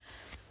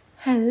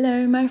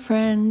Hello, my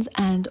friends,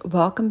 and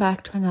welcome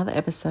back to another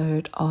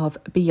episode of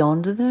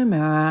Beyond the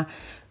Mirror.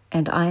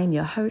 And I am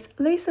your host,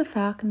 Lisa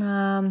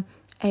Falconer,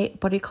 a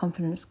body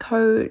confidence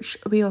coach.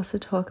 We also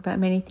talk about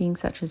many things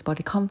such as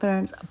body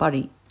confidence,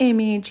 body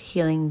image,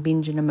 healing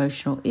binge and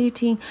emotional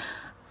eating,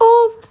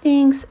 all the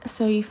things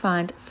so you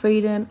find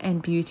freedom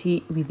and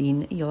beauty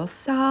within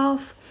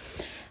yourself.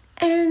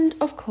 And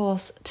of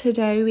course,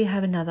 today we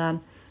have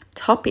another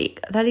topic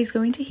that is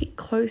going to hit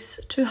close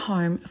to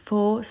home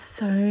for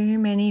so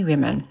many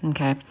women,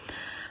 okay?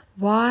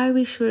 Why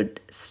we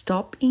should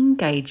stop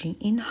engaging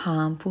in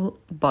harmful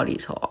body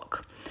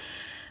talk.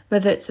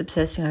 Whether it's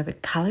obsessing over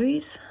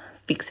calories,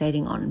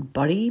 fixating on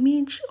body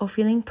image, or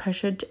feeling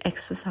pressured to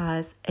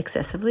exercise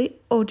excessively,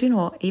 or do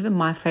not, even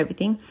my favorite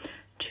thing,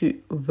 to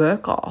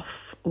work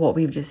off what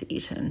we've just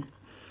eaten.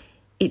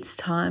 It's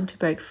time to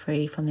break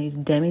free from these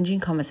damaging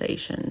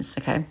conversations,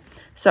 okay?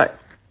 So,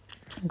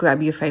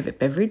 grab your favorite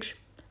beverage,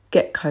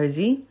 get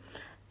cozy,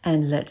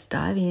 and let's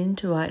dive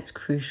into why it's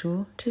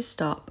crucial to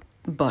stop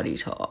body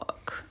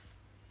talk.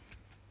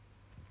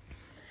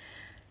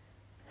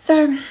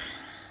 So,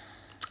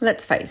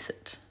 let's face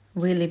it,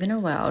 we live in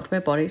a world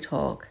where body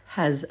talk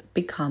has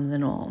become the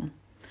norm.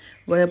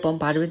 We're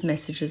bombarded with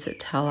messages that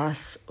tell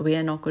us we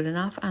are not good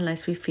enough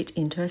unless we fit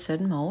into a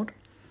certain mold.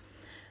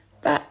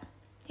 But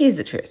here's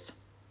the truth.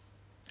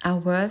 Our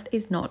worth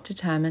is not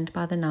determined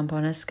by the number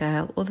on a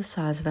scale or the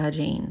size of our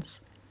jeans.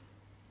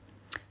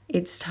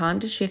 It's time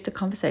to shift the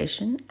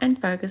conversation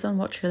and focus on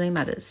what truly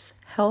matters: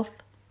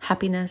 health,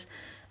 happiness,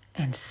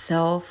 and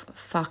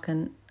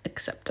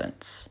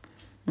self-fucking-acceptance.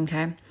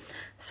 Okay?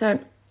 So,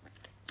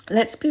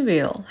 let's be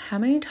real. How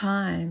many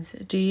times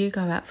do you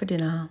go out for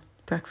dinner,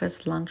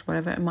 breakfast, lunch,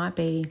 whatever it might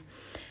be,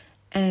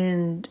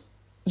 and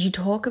you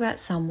talk about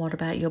somewhat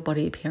about your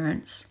body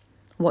appearance,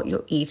 what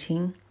you're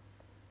eating,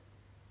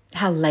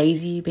 how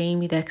lazy you've been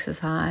with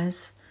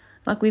exercise?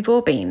 Like, we've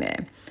all been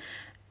there.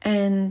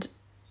 And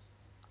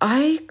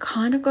I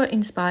kind of got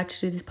inspired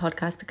to do this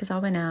podcast because I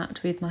went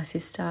out with my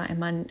sister and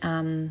my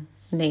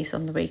niece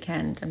on the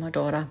weekend and my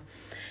daughter,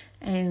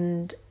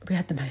 and we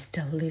had the most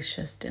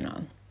delicious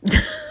dinner.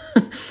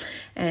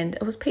 And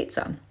it was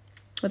pizza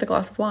with a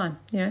glass of wine,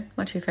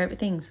 my two favourite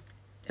things.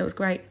 It was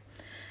great.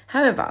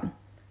 However,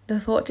 the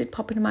thought did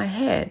pop into my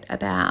head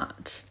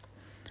about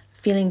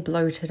feeling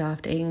bloated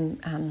after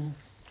eating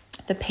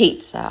the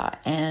pizza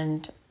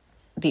and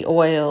the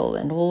oil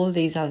and all of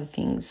these other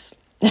things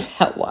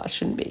about why I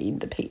shouldn't be eating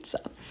the pizza.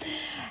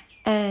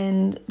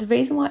 And the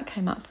reason why it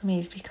came up for me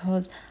is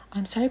because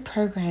I'm so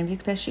programmed,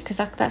 especially because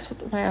that's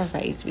the way I was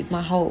raised with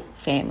my whole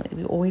family.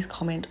 We always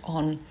comment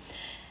on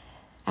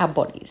our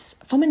bodies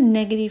from a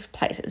negative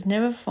place. It's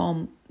never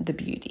from the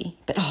beauty,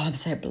 but I'm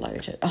so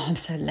bloated. I'm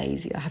so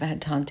lazy. I haven't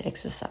had time to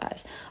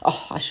exercise.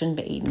 I shouldn't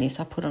be eating this.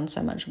 I put on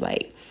so much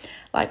weight.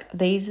 Like,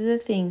 these are the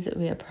things that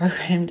we are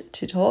programmed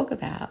to talk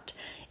about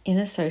in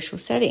a social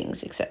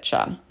settings,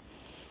 etc.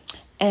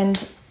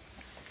 And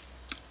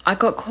I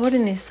got caught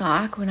in this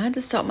cycle and I had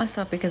to stop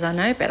myself because I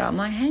know better. I'm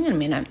like, hang on a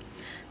minute.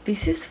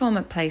 This is from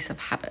a place of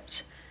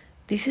habit.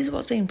 This is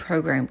what's been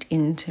programmed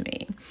into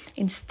me.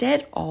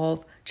 Instead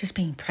of just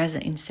being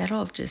present, instead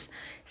of just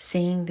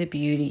seeing the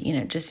beauty in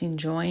it, just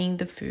enjoying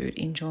the food,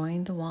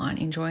 enjoying the wine,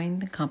 enjoying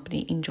the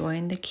company,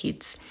 enjoying the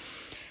kids.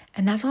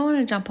 And that's why I want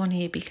to jump on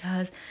here,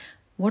 because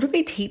what are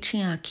we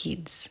teaching our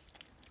kids?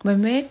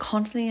 When we're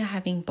constantly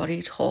having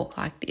body talk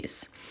like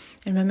this,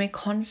 and when we're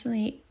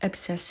constantly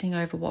obsessing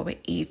over what we're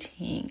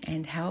eating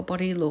and how our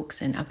body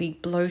looks, and are we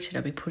bloated,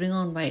 are we putting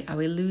on weight, are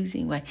we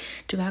losing weight,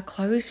 do our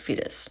clothes fit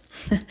us,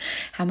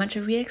 how much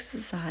have we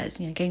exercised,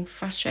 getting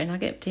frustrated. And I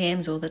get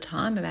DMs all the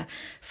time about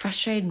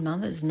frustrated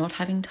mothers not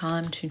having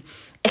time to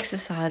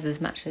exercise as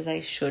much as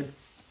they should,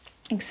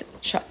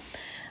 etc.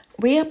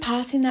 We are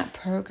passing that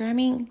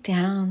programming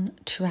down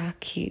to our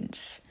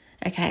kids.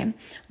 Okay,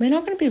 we're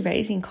not going to be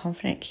raising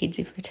confident kids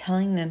if we're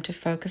telling them to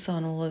focus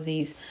on all of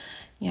these,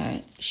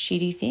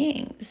 shitty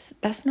things.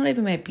 That's not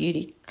even where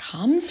beauty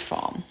comes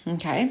from.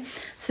 Okay,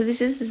 so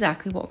this is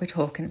exactly what we're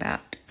talking about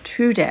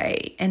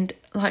today. And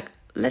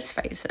let's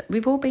face it,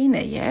 we've all been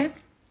there, yeah?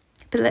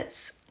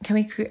 But can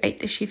we create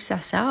the shifts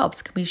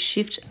ourselves? Can we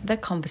shift the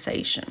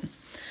conversation?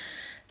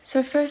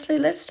 So firstly,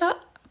 let's start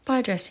by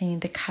addressing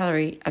the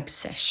calorie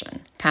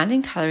obsession.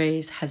 Counting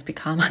calories has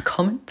become a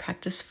common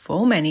practice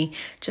for many.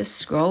 Just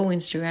scroll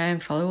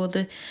Instagram, follow all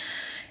the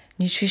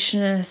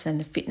nutritionists and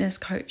the fitness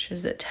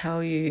coaches that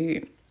tell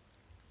you,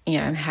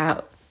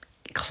 how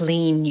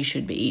clean you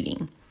should be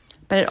eating.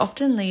 But it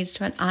often leads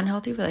to an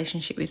unhealthy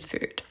relationship with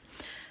food.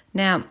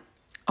 Now,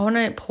 I want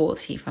to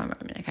pause here for a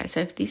moment, okay?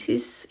 So if this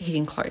is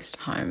hitting close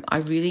to home, I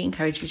really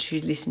encourage you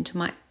to listen to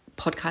my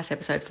podcast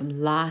episode from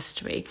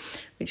last week,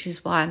 which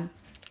is why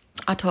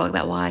I talk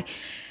about why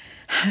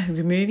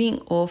removing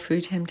all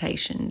food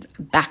temptations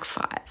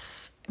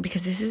backfires,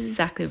 because this is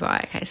exactly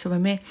right. Okay, so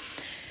when we're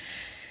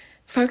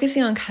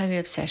focusing on calorie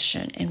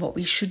obsession and what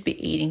we should be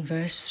eating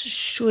versus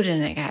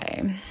shouldn't,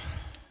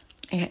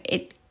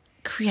 it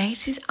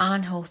creates this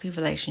unhealthy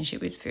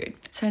relationship with food.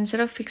 So instead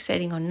of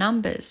fixating on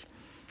numbers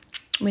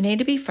we need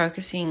to be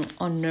focusing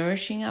on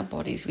nourishing our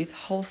bodies with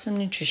wholesome,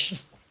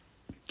 nutritious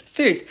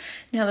foods.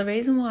 Now, the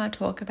reason why I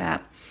talk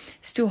about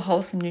still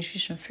wholesome,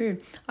 nutritional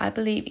food, I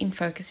believe in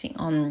focusing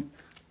on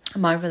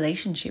my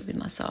relationship with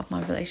myself,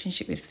 my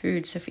relationship with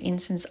food. So, for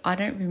instance, I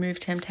don't remove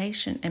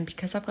temptation, and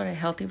because I've got a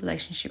healthy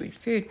relationship with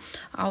food,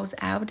 I was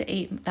able to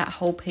eat that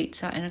whole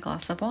pizza and a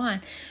glass of wine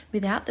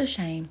without the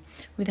shame,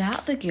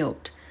 without the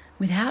guilt,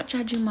 without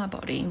judging my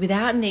body,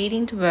 without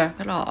needing to work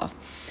it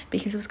off,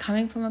 because it was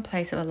coming from a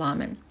place of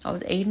alignment. I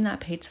was eating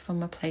that pizza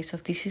from a place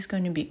of this is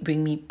going to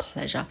bring me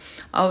pleasure.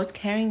 I was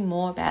caring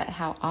more about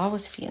how I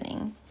was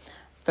feeling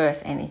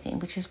versus anything,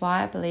 which is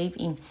why I believe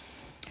in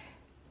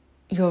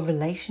your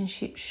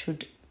relationship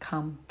should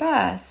come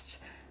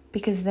first,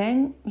 because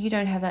then you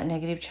don't have that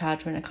negative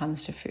charge when it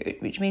comes to food,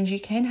 which means you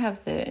can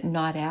have the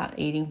night out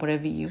eating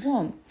whatever you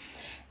want.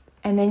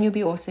 And then you'll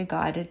be also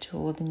guided to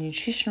all the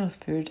nutritional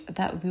food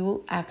that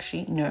will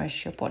actually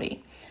nourish your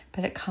body.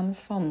 But it comes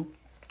from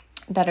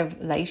that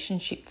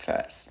relationship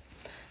first.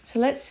 So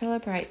let's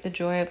celebrate the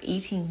joy of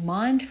eating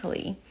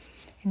mindfully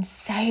and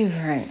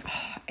savoring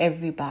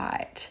every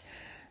bite,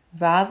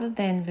 rather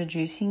than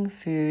reducing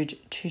food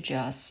to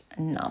just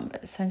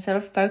numbers. So instead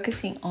of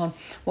focusing on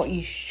what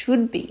you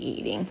should be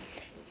eating,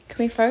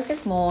 can we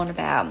focus more on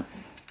about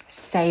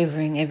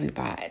savoring every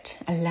bite,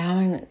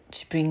 allowing it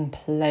to bring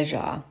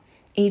pleasure,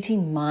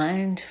 eating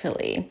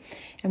mindfully?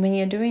 And when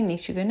you're doing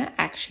this, you're going to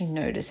actually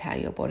notice how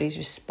your body's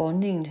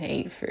responding to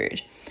eat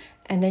food.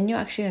 And then you're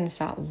actually going to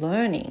start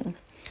learning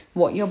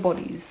what your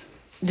body's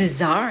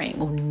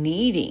desiring or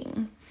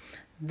needing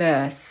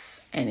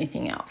versus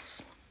anything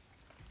else.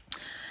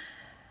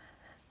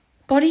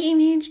 Body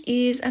image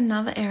is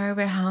another area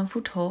where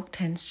harmful talk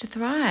tends to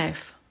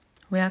thrive.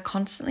 We are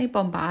constantly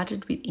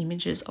bombarded with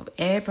images of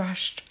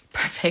airbrushed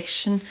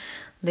perfection,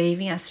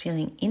 leaving us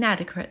feeling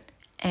inadequate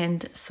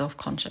and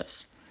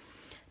self-conscious.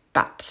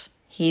 But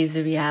here's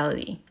the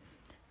reality.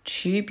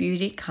 True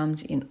beauty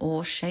comes in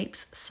all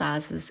shapes,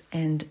 sizes,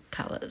 and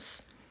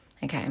colours.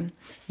 Okay?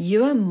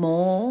 You are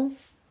more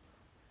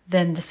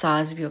than the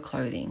size of your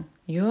clothing.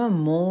 You are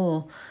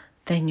more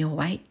than your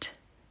weight.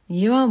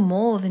 You are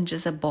more than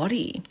just a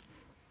body.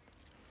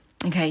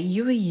 Okay,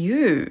 you are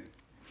you.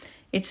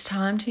 It's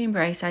time to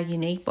embrace our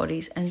unique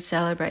bodies and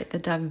celebrate the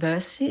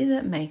diversity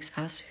that makes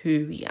us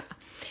who we are.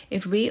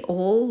 If we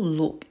all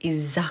look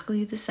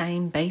exactly the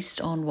same based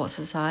on what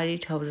society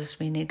tells us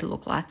we need to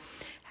look like,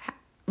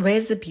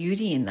 where's the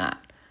beauty in that?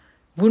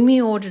 Wouldn't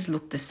we all just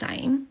look the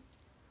same?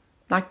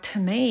 Like, to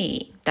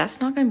me,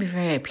 that's not going to be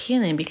very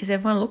appealing because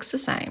everyone looks the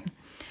same.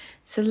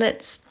 So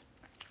let's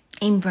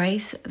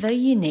embrace the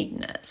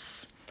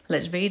uniqueness.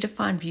 Let's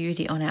redefine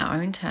beauty on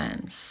our own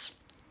terms.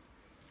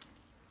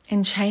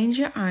 And change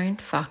your own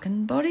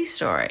fucking body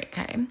story,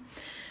 okay?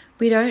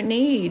 We don't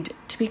need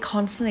to be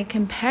constantly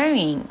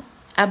comparing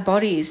our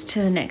bodies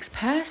to the next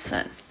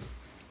person.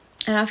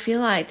 And I feel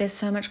like there's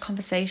so much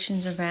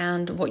conversations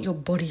around what your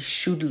body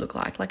should look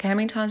like. Like, how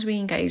many times we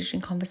engaged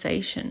in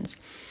conversations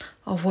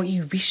of what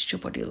you wished your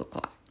body looked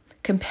like,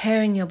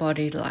 comparing your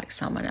body to like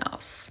someone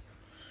else,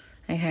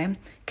 okay?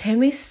 Can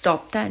we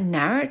stop that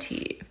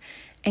narrative?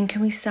 And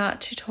can we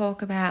start to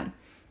talk about,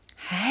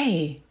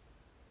 hey,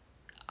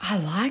 I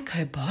like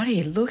her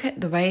body. Look at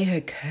the way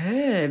her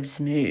curves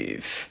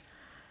move.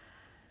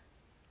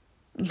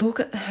 Look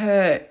at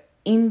her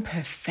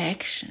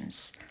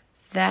imperfections.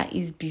 That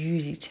is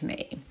beauty to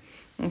me.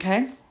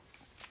 Okay?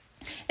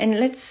 And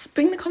let's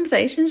bring the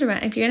conversations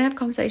around. If you're going to have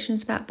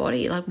conversations about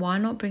body, like, why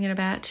not bring it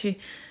about to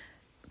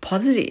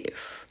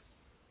positive?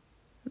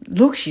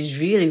 Look,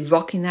 she's really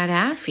rocking that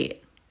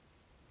outfit.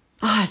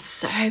 Oh, it's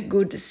so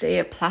good to see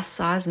a plus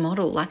size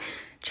model. Like,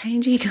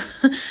 changing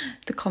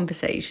the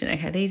conversation.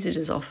 Okay, these are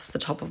just off the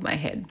top of my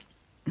head.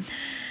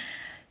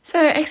 So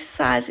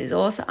exercise is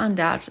also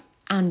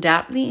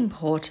undoubtedly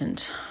important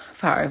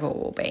for our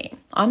overall well-being.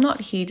 I'm not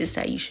here to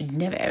say you should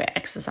never ever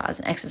exercise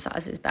and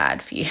exercise is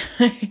bad for you.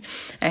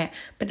 Okay,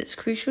 but it's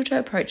crucial to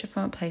approach it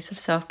from a place of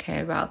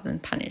self-care rather than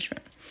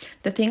punishment.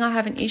 The thing I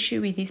have an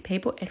issue with is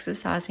people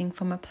exercising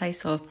from a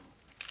place of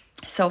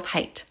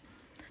self-hate.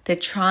 They're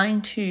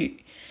trying to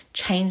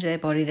change their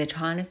body. They're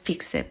trying to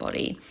fix their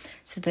body.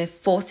 So they're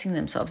forcing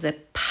themselves. They're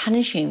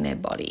punishing their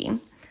body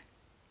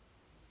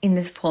in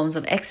these forms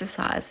of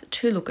exercise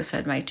to look a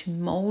certain way, to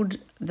mold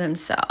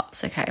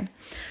themselves, okay?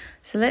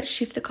 So let's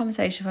shift the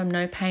conversation from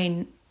no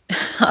pain,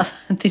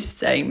 this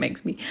saying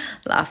makes me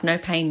laugh, no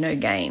pain, no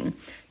gain,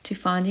 to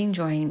finding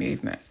joy in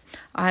movement.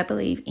 I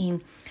believe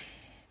in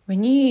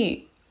when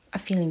you are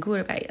feeling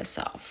good about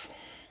yourself,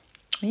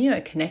 when you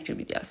are connected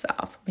with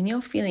yourself, when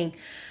you're feeling,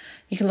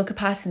 you can look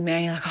past the mirror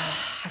and you're like,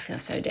 oh, I feel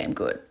so damn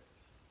good.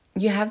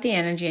 You have the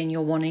energy and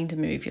you're wanting to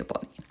move your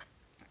body.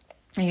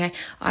 Okay,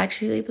 I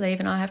truly believe,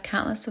 and I have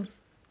countless of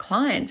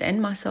clients, and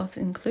myself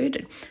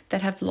included,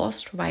 that have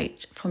lost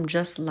weight from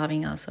just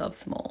loving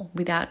ourselves more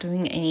without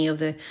doing any of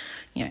the,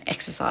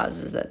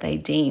 exercises that they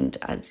deemed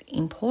as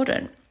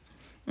important.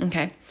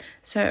 Okay,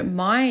 so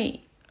my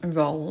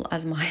role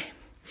as my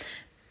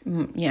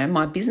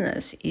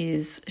business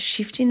is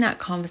shifting that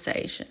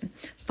conversation,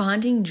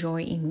 finding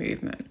joy in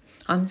movement.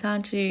 I'm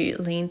starting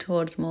to lean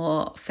towards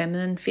more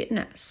feminine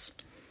fitness.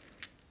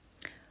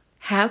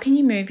 How can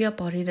you move your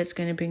body that's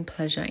going to bring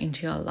pleasure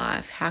into your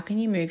life? How can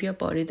you move your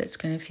body that's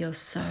going to feel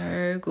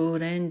so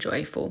good and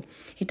joyful?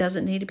 It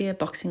doesn't need to be a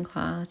boxing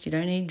class. You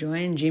don't need to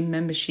join a gym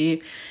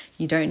membership.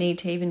 You don't need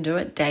to even do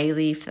it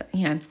daily.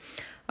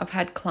 I've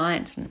had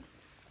clients and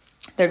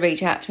they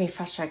reach out to me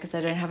frustrated because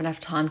they don't have enough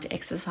time to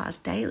exercise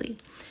daily.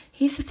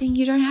 Here's the thing,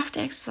 you don't have to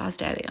exercise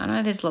daily. I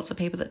know there's lots of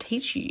people that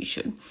teach you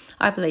should.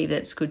 I believe that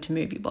it's good to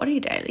move your body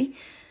daily.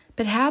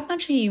 But how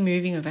much are you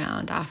moving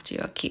around after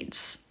your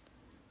kids?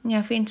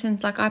 For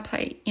instance, like I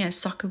play,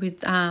 soccer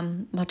with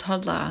my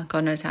toddler,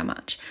 God knows how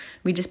much.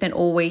 We just spent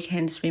all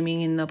weekend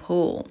swimming in the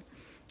pool.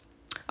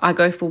 I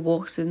go for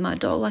walks with my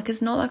dog. Like,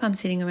 it's not like I'm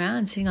sitting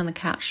on the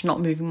couch, not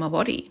moving my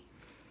body.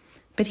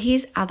 But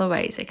here's other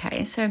ways,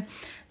 okay? So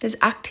there's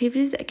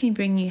activities that can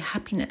bring you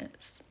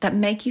happiness, that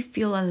make you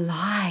feel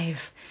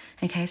alive,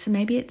 okay? So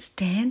maybe it's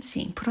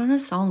dancing. Put on a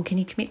song. Can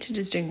you commit to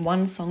just doing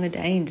one song a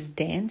day and just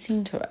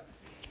dancing to it?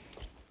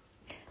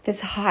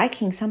 There's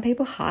hiking. Some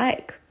people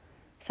hike.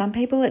 Some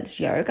people it's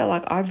yoga.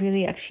 Like, I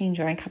really actually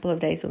enjoy a couple of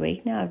days a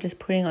week now of just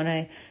putting on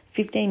a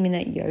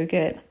 15-minute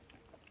yoga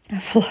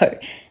flow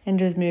and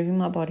just moving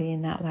my body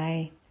in that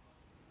way.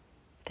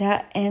 There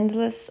are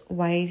endless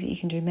ways that you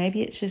can do.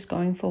 Maybe it's just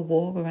going for a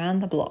walk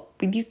around the block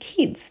with your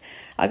kids.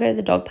 I go to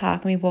the dog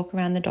park and we walk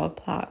around the dog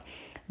park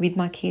with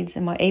my kids,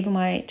 and even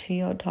my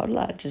 2-year-old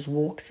toddler just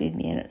walks with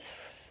me, and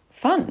it's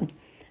fun.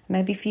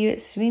 Maybe for you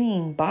it's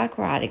swimming, bike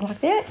riding. Like,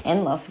 there are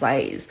endless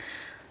ways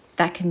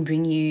that can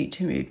bring you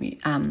to move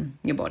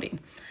your body.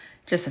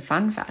 Just a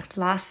fun fact,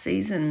 last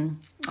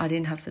season I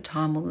didn't have the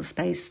time or the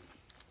space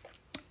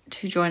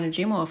to join a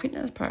gym or a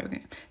fitness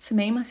program. So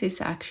me and my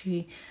sister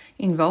actually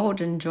enrolled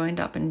and joined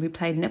up, and we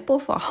played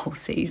netball for a whole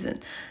season.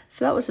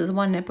 So that was just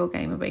one netball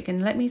game a week.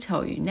 And let me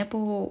tell you,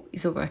 netball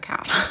is a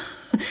workout.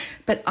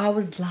 But I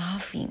was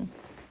laughing.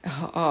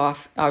 I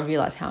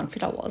realised how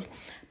unfit I was.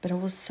 But it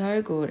was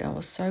so good. It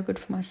was so good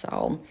for my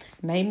soul.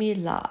 It made me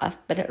laugh,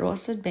 but it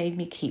also made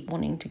me keep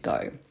wanting to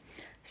go.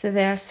 So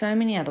there are so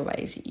many other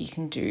ways that you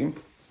can do.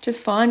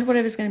 Just find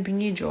whatever's going to bring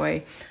you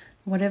joy,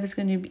 whatever's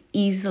going to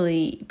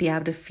easily be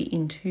able to fit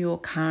into your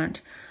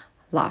current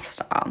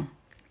lifestyle.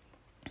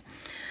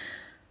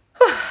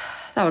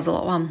 That was a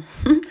lot one.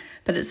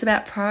 But it's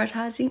about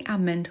prioritizing our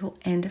mental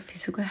and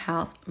physical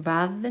health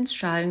rather than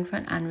striving for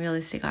an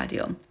unrealistic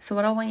ideal. So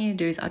what I want you to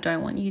do is, I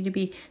don't want you to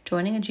be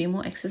joining a gym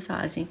or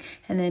exercising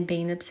and then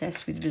being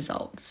obsessed with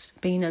results,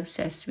 being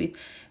obsessed with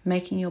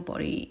making your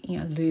body,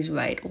 lose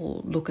weight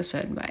or look a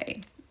certain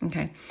way.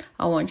 Okay.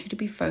 I want you to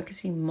be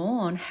focusing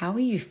more on how are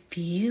you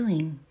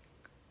feeling.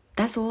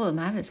 That's all that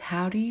matters.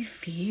 How do you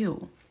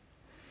feel?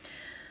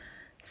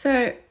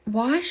 So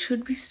why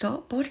should we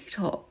stop body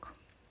talk?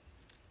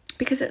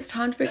 Because it's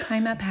time to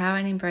reclaim our power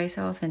and embrace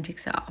our authentic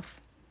self.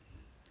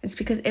 It's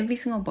because every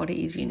single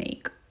body is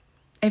unique.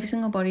 Every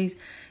single body's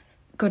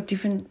got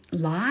different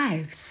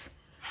lives.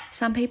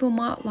 Some people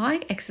might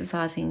like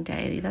exercising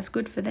daily. That's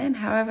good for them.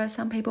 However,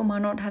 some people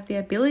might not have the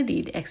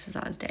ability to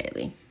exercise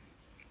daily.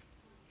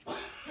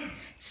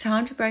 It's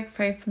time to break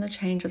free from the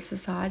chains of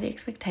society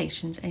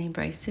expectations and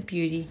embrace the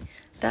beauty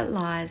that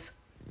lies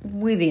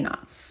within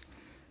us.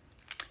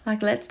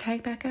 Like, let's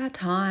take back our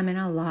time and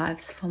our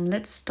lives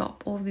let's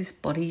stop all this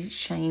body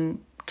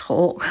shame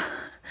talk,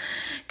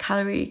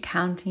 calorie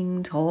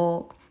counting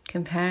talk,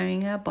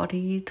 comparing our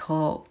body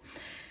talk.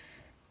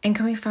 And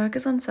can we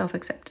focus on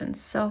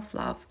self-acceptance,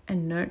 self-love,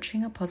 and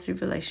nurturing a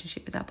positive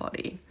relationship with our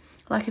body?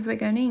 Like, if we're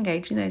going to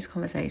engage in those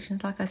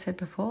conversations, like I said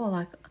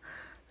before,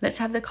 let's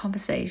have the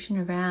conversation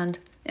around,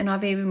 and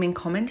I've even been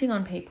commenting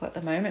on people at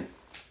the moment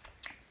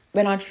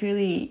when I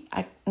truly,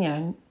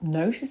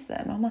 notice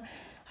them. I'm like,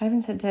 I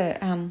even said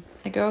to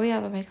a girl the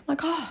other week, I'm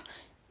like, oh,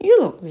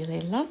 you look really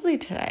lovely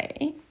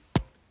today.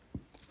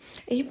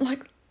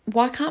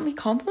 Why can't we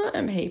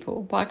compliment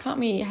people? Why can't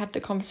we have the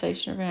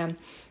conversation around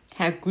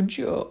how good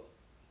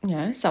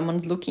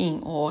someone's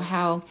looking, or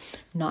how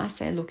nice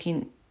they look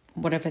in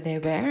whatever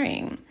they're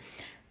wearing?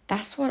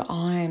 That's what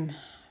I'm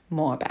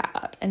more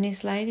about. And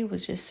this lady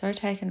was just so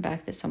taken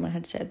aback that someone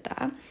had said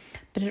that,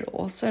 but it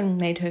also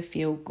made her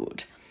feel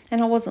good.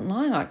 And I wasn't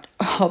lying.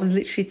 I was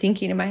literally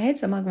thinking in my head.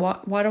 So I'm like,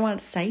 why do I want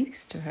to say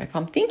this to her? If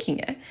I'm thinking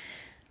it,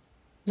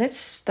 let's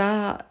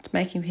start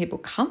making people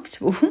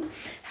comfortable,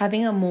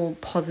 having a more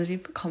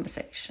positive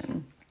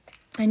conversation.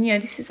 And,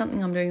 this is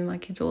something I'm doing with my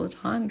kids all the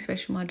time,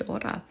 especially my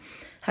daughter,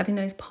 having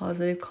those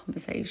positive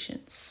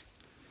conversations.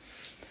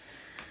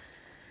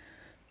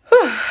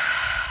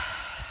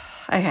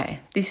 Okay,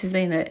 this has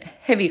been a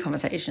heavy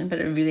conversation, but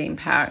a really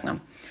empowering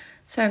one.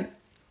 So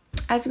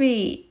as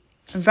we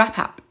wrap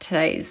up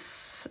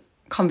today's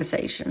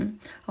conversation,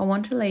 I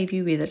want to leave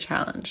you with a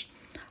challenge.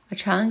 I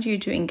challenge you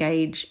to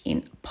engage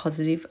in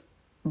positive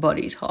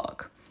body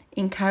talk.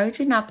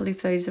 Encourage and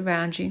uplift those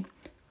around you.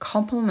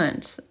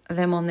 Compliment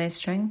them on their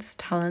strengths,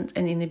 talents,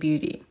 and inner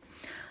beauty.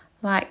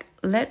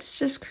 Let's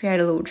just create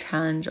a little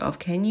challenge of,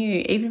 can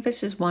you, even if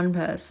it's just one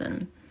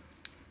person,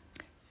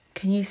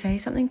 Can you say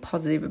something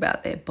positive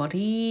about their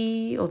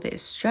body or their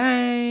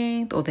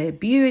strength or their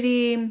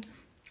beauty?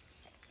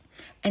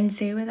 And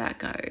see where that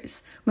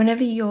goes.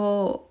 Whenever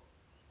you're,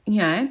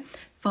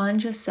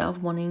 find yourself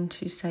wanting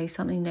to say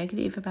something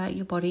negative about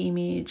your body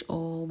image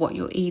or what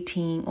you're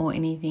eating or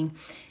anything,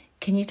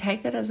 can you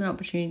take that as an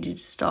opportunity to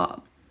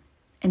stop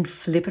and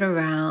flip it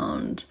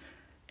around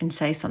and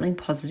say something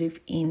positive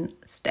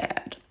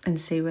instead and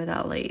see where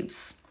that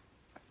leaves?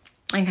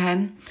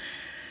 Okay.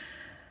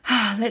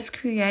 Let's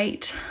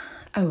create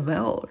a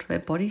world where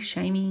body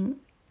shaming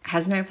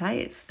has no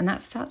place. And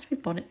that starts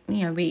with body,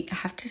 we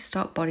have to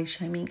stop body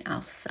shaming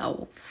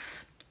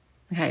ourselves.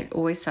 Okay, it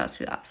always starts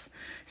with us.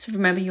 So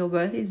remember, your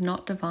worth is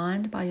not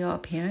defined by your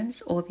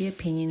appearance or the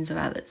opinions of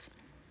others.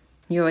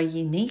 You are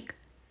unique,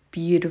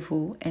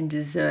 beautiful, and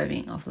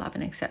deserving of love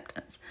and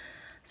acceptance.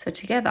 So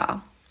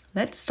together,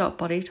 let's stop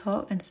body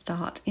talk and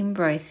start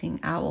embracing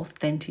our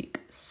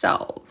authentic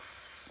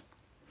selves.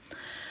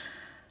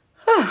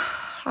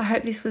 I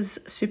hope this was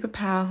super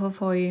powerful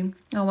for you.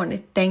 I want to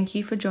thank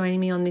you for joining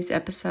me on this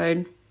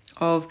episode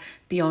of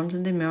Beyond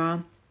the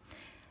Mirror.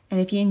 And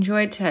if you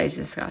enjoyed today's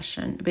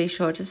discussion, be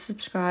sure to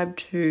subscribe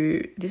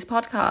to this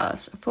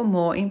podcast for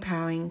more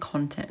empowering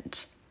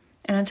content.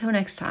 And until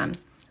next time,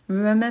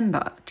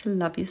 remember to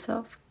love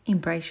yourself,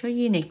 embrace your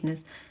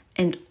uniqueness,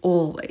 and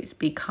always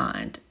be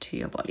kind to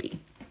your body.